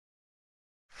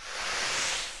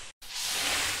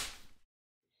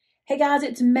Hey guys,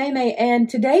 it's Maymay, and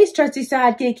today's trusty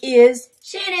sidekick is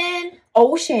Shannon.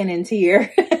 Oh, Shannon's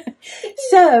here.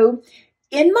 So,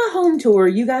 in my home tour,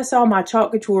 you guys saw my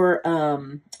Chalk Couture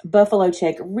buffalo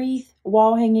check wreath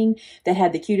wall hanging that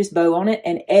had the cutest bow on it,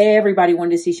 and everybody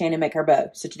wanted to see Shannon make her bow.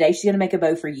 So today she's going to make a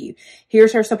bow for you.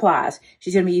 Here's her supplies.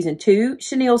 She's going to be using 2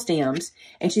 chenille stems,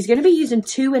 and she's going to be using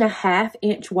 2.5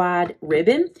 inch wide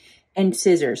ribbon and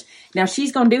scissors. Now,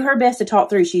 she's going to do her best to talk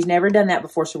through. She's never done that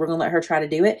before, so we're going to let her try to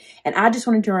do it. And I just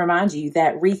wanted to remind you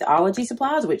that Wreathology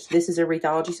supplies, which this is a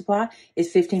Wreathology supply,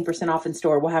 is 15% off in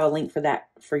store. We'll have a link for that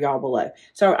for y'all below.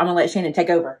 So I'm going to let Shannon take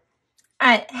over. All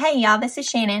right. Hey, y'all. This is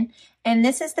Shannon. And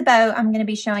this is the bow I'm going to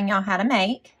be showing y'all how to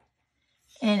make.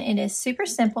 And it is super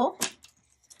simple.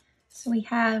 So we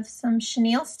have some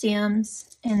chenille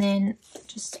stems and then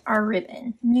just our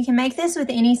ribbon. And you can make this with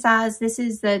any size. This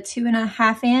is the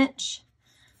 2.5 inch,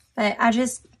 but I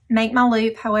just make my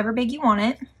loop however big you want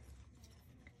it.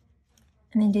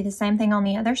 And then do the same thing on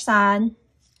the other side. And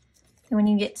when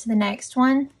you get to the next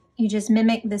one, you just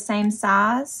mimic the same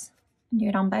size and do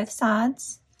it on both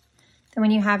sides. Then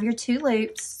when you have your 2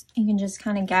 loops, you can just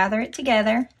kind of gather it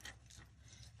together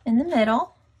in the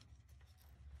middle.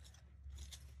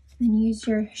 Then use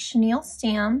your chenille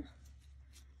stem,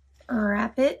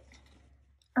 wrap it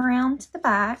around to the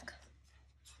back.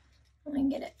 I'm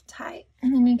going to get it tight,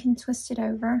 and then you can twist it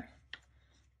over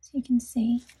so you can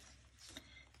see.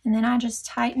 And then I just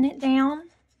tighten it down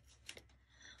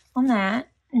on that,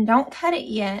 and don't cut it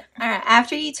yet. All right,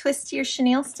 after you twist your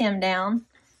chenille stem down,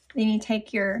 then you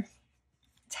take your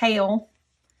tail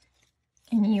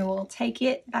and you will take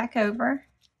it back over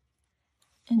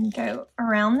and go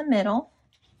around the middle.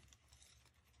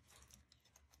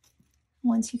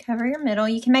 Once you cover your middle,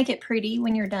 you can make it pretty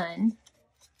when you're done.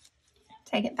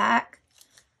 Take it back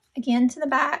again to the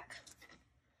back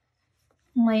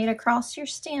and lay it across your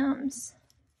stems.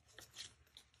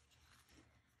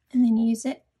 And then use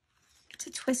it to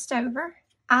twist over.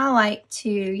 I like to,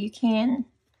 you can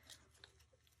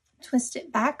twist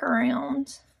it back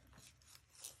around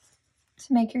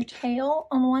to make your tail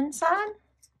on one side.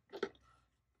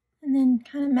 And then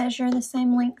kind of measure the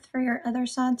same length for your other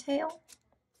side tail.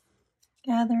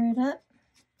 Gather it up,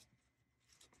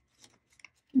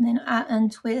 and then I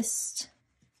untwist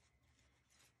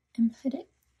and put it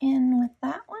in with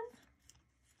that one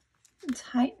and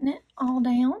tighten it all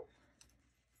down,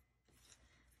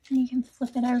 and you can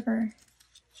flip it over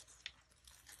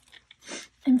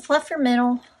and fluff your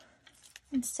middle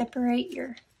and separate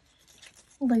your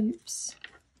loops,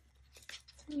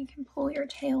 and you can pull your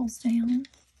tails down,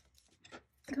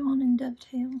 go on and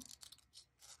dovetail.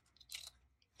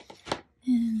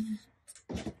 And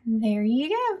there you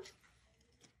go.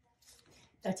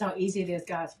 That's how easy it is,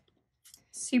 guys.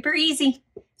 Super easy.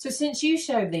 So since you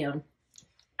showed them,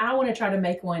 I want to try to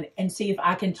make one and see if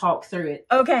I can talk through it.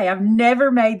 Okay, I've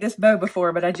never made this bow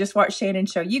before, but I just watched Shannon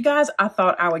show you guys. I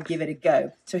thought I would give it a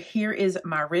go. So here is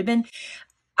my ribbon.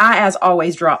 I, as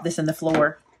always, drop this in the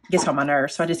floor. It gets on my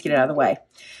nerves, so I just get it out of the way.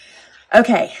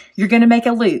 Okay, you're going to make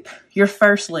a loop, your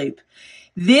first loop.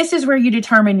 This is where you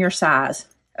determine your size.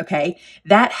 Okay,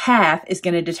 that half is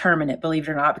going to determine it, believe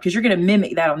it or not, because you're going to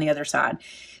mimic that on the other side.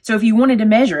 So if you wanted to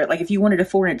measure it, like if you wanted a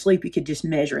 4-inch loop, you could just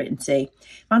measure it and see.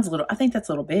 Mine's a little, I think that's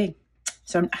a little big.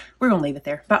 So we're going to leave it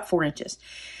there, about 4 inches.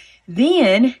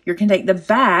 Then you're going to take the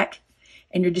back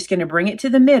and you're just going to bring it to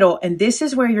the middle. And this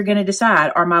is where you're going to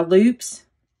decide, are my loops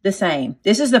the same?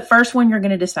 This is the first one you're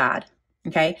going to decide.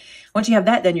 Okay, once you have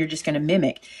that done, you're just going to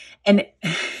mimic. And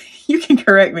you can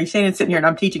correct me. Shannon's sitting here and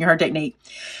I'm teaching her technique.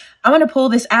 I'm going to pull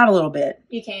this out a little bit.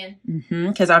 You can.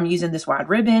 Because I'm using this wide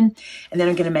ribbon. And then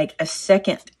I'm going to make a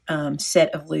second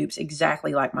set of loops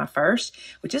exactly like my first,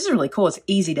 which is really cool. It's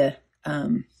easy to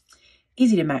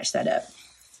match that up.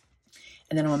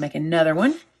 And then I'm going to make another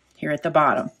one here at the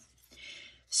bottom.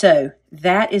 So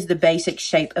that is the basic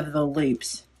shape of the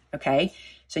loops. Okay.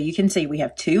 So you can see we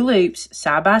have 2 loops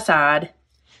side by side.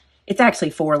 It's actually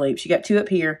 4 loops. You got 2 up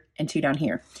here and 2 down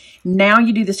here. Now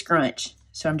you do the scrunch.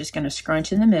 So I'm just going to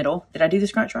scrunch in the middle. Did I do the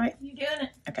scrunch right? You're doing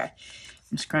it. Okay.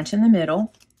 I'm scrunching in the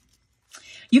middle.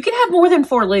 You can have more than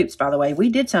 4 loops, by the way. We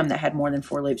did some that had more than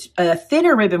 4 loops. A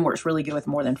thinner ribbon works really good with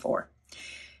more than 4.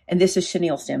 And this is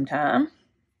chenille stem time.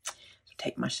 So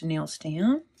take my chenille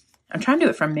stem. I'm trying to do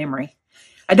it from memory.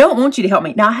 I don't want you to help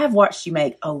me. Now, I have watched you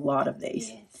make a lot of these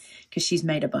because she's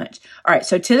made a bunch. All right,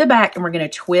 so to the back, and we're going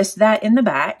to twist that in the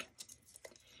back,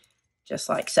 just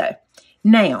like so.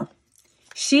 Now,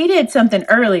 she did something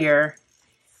earlier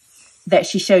that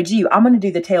she showed you. I'm going to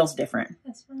do the tails different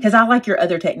because I like your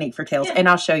other technique for tails, and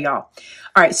I'll show y'all.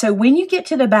 All right, so when you get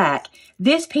to the back,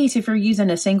 this piece, if you're using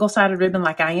a single-sided ribbon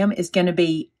like I am, is going to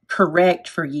be correct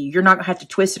for you. You're not going to have to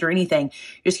twist it or anything.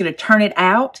 You're just going to turn it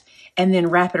out and then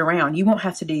wrap it around. You won't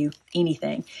have to do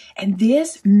anything. And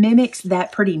this mimics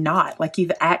that pretty knot, like you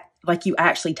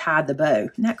actually tied the bow.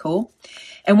 Isn't that cool?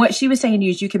 And what she was saying to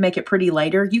you is you can make it pretty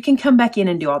later. You can come back in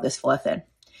and do all this fluffing.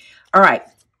 All right.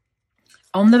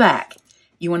 On the back,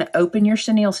 you want to open your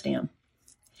chenille stem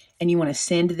and you want to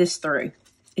send this through.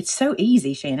 It's so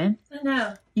easy, Shannon. I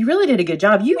know. You really did a good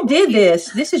job. You did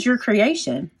this. This is your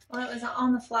creation. Well, it was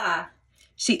on the fly.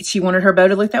 She wanted her bow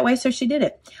to look that way, so she did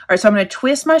it. All right, so I'm going to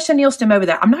twist my chenille stem over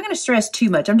that. I'm not going to stress too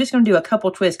much. I'm just going to do a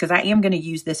couple twists because I am going to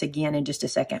use this again in just a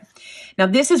second. Now,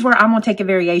 this is where I'm going to take a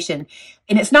variation,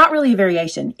 and it's not really a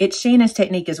variation. It's Shannon's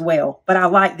technique as well, but I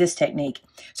like this technique.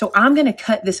 So I'm going to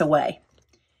cut this away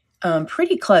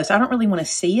pretty close. I don't really want to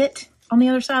see it on the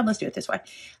other side. Let's do it this way.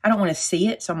 I don't want to see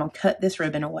it, so I'm going to cut this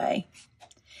ribbon away.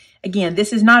 Again,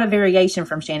 this is not a variation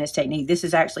from Shannon's technique. This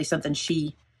is actually something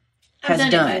she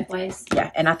has done. It both ways. Yeah,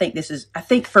 and I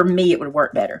think for me it would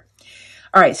work better.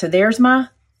 All right, so there's my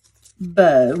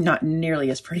bow. Not nearly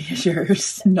as pretty as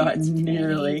yours. Not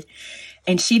nearly.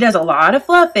 And she does a lot of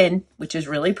fluffing, which is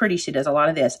really pretty. She does a lot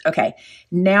of this. Okay,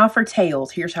 now for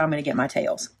tails. Here's how I'm going to get my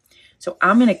tails. So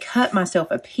I'm going to cut myself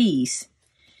a piece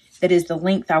that is the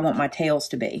length I want my tails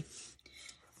to be.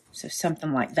 So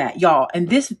something like that, y'all. And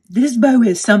this bow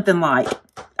is something like,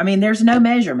 I mean, there's no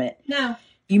measurement. No.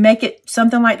 You make it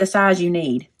something like the size you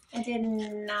need. I did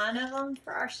 9 of them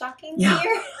for our stockings Yeah,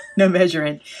 here. no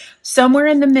measuring. Somewhere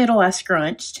in the middle, I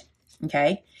scrunched,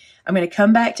 okay? I'm going to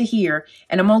come back to here,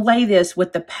 and I'm going to lay this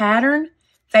with the pattern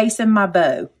facing my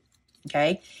bow,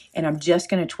 okay? And I'm just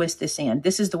going to twist this in.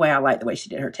 This is the way I like the way she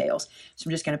did her tails. So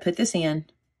I'm just going to put this in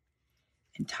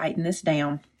and tighten this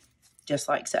down just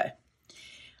like so.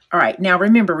 All right, now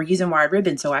remember, we're using wide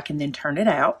ribbon, so I can then turn it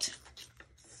out.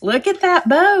 Look at that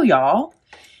bow, y'all.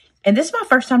 And this is my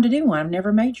first time to do one. I've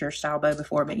never made your style bow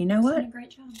before, but you know what? You did a great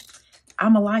job.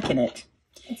 I'm liking it.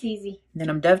 It's easy. Then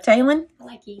I'm dovetailing. I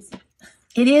like easy.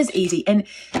 It is easy. And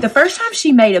the first time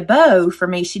she made a bow for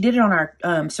me, she did it on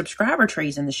our subscriber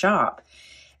trees in the shop.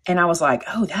 And I was like,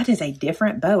 oh, that is a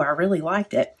different bow. I really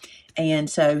liked it. And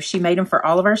so she made them for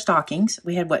all of our stockings.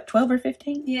 We had, what, 12 or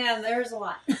 15? Yeah, there's a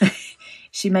lot.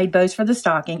 She made bows for the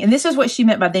stocking. And this is what she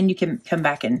meant by then you can come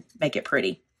back and make it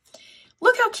pretty.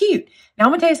 Look how cute. Now,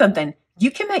 I'm going to tell you something. You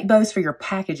can make bows for your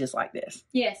packages like this.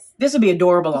 Yes. This would be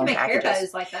adorable on packages. You packages. can make hair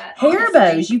bows like that. Hair honestly.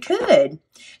 bows, you could.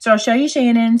 So I'll show you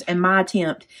Shannon's and my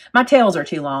attempt. My tails are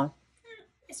too long.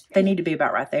 They need to be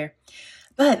about right there.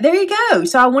 But there you go.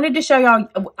 So I wanted to show y'all.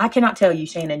 I cannot tell you,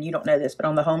 Shannon, you don't know this, but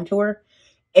on the home tour,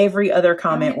 every other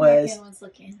comment was,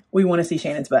 we want to see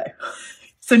Shannon's bow.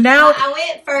 So now I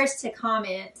went first to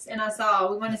comments and I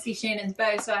saw we want to see Shannon's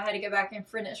bow, so I had to go back and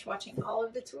finish watching all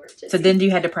of the tour. So then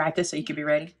you had to practice so you could be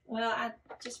ready? Well, I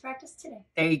just practiced today.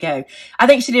 There you go. I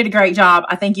think she did a great job.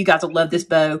 I think you guys will love this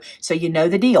bow. So you know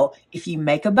the deal. If you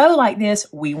make a bow like this,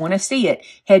 we want to see it.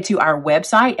 Head to our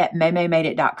website at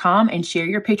maymaymadeit.com and share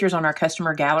your pictures on our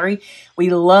customer gallery. We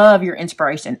love your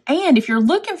inspiration. And if you're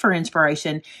looking for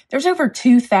inspiration, there's over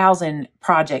 2,000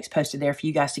 projects posted there for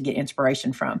you guys to get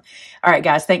inspiration from. All right,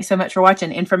 guys, thanks so much for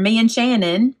watching. And from me and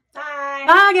Shannon, Bye.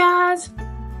 bye, guys.